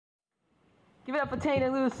Give it up for Tane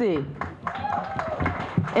and Lucy.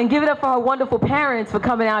 And give it up for her wonderful parents for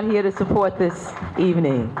coming out here to support this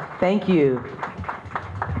evening. Thank you.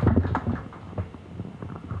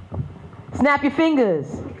 Snap your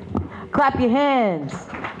fingers. Clap your hands.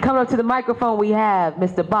 Coming up to the microphone we have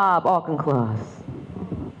Mr. Bob Auchincloss.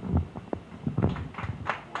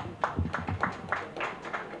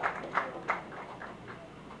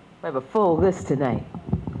 We have a full list tonight.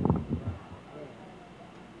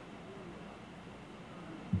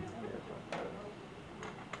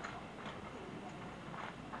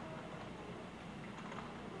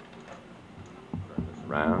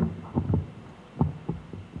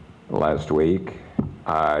 Last week,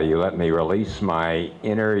 you let me release my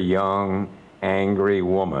inner young, angry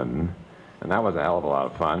woman, and that was a hell of a lot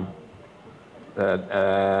of fun.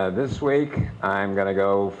 This week, I'm going to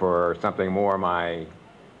go for something more my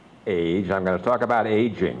age. I'm going to talk about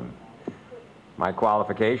aging. My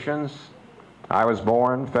qualifications: I was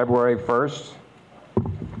born February 1st,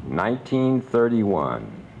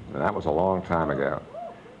 1931, and that was a long time ago.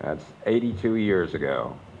 That's 82 years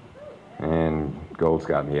ago. And Gold's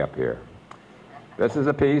got me up here. This is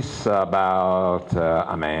a piece about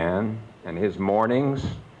a man and his mornings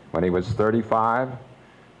when he was 35,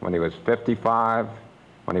 when he was 55,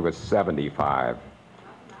 when he was 75.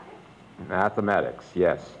 Mathematics,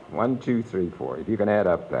 yes. 1, 2, 3, 4. If you can add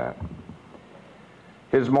up that.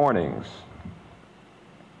 His mornings.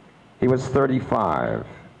 He was 35.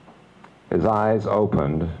 His eyes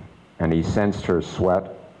opened, and he sensed her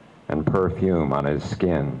sweat and perfume on his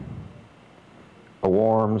skin. A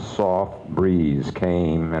warm, soft breeze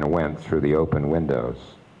came and went through the open windows.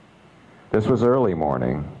 This was early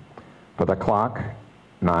morning. For the clock,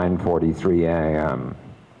 9:43 a.m.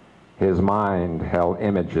 His mind held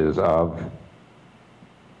images of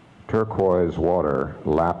turquoise water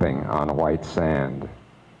lapping on white sand,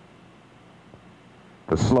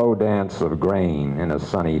 the slow dance of grain in a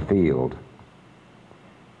sunny field,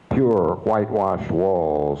 pure whitewashed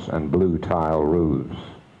walls and blue tile roofs,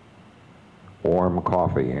 warm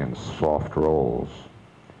coffee and soft rolls,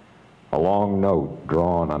 a long note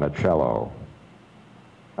drawn on a cello,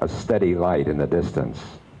 a steady light in the distance.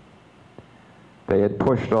 They had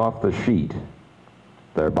pushed off the sheet.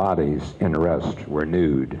 Their bodies in rest were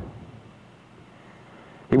nude.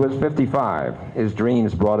 He was 55. His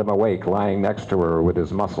dreams brought him awake, lying next to her with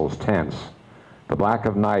his muscles tense. The black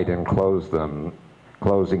of night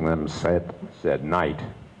closing them said night.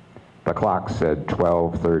 The clock said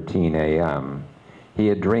 12:13 a.m. He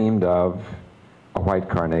had dreamed of a white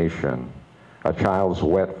carnation, a child's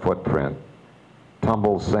wet footprint,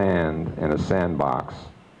 tumbled sand in a sandbox,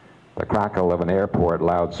 the crackle of an airport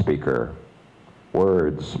loudspeaker,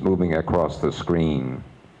 words moving across the screen,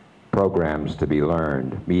 programs to be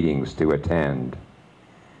learned, meetings to attend.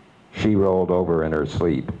 She rolled over in her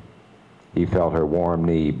sleep. He felt her warm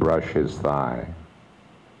knee brush his thigh.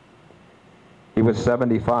 He was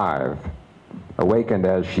 75. Awakened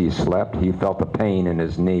as she slept, he felt the pain in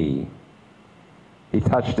his knee. He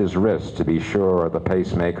touched his wrist to be sure of the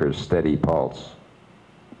pacemaker's steady pulse.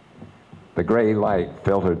 The gray light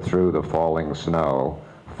filtered through the falling snow,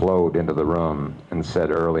 flowed into the room, and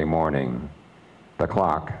said early morning. The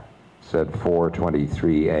clock said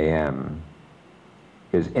 4:23 a.m.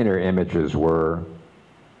 His inner images were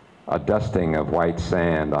a dusting of white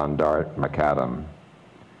sand on dark macadam,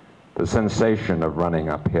 the sensation of running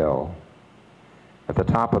uphill. At the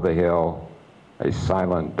top of the hill, a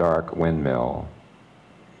silent dark windmill,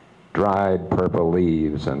 dried purple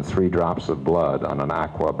leaves and 3 drops of blood on an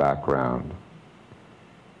aqua background,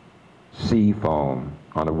 sea foam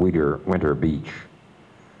on a winter beach,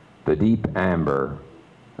 the deep amber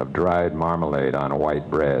of dried marmalade on white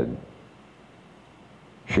bread.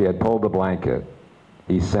 She had pulled the blanket.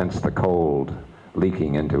 He sensed the cold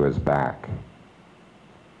leaking into his back.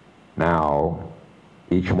 Now,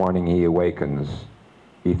 each morning he awakens,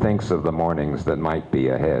 he thinks of the mornings that might be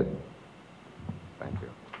ahead. Thank you.